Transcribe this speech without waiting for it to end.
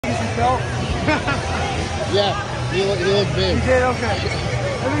Yeah, he looked big. He did, okay.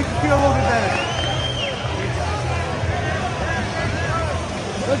 That makes you feel a little bit better.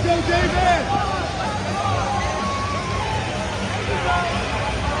 Let's go, David!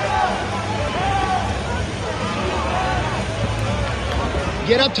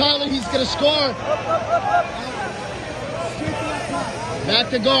 Get up, Tyler, he's gonna score. Back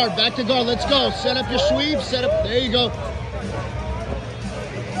to guard, let's go. Set up your sweep, there you go.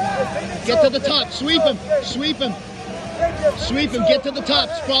 Get to the top, sweep him, get to the top,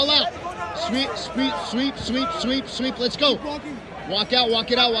 sprawl out. Sweep, let's go. Walk out,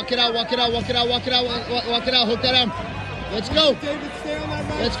 hook that arm. Let's go.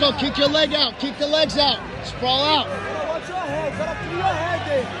 Let's go, kick your leg out, kick the legs out, sprawl out. Watch your head, gotta clear your head,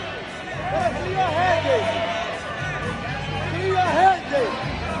 Dave. Gotta clear your head, Dave. Clear your head, Dave.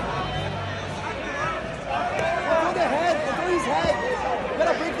 Control the head, control his head. You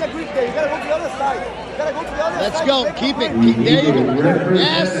gotta break the grip, Dave. You gotta go to the other side. You gotta go to the other side. Let's go, keep it, there you go.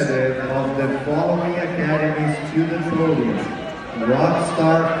 Yes. Of the following Academy student programs: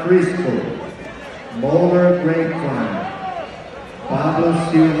 Rockstar Crystal, Molar Grapevine, Pablo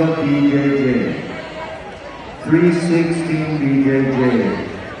Silva BJJ, 316 BJJ,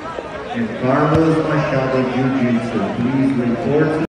 and Carlos Machado Jiu-Jitsu. Please report to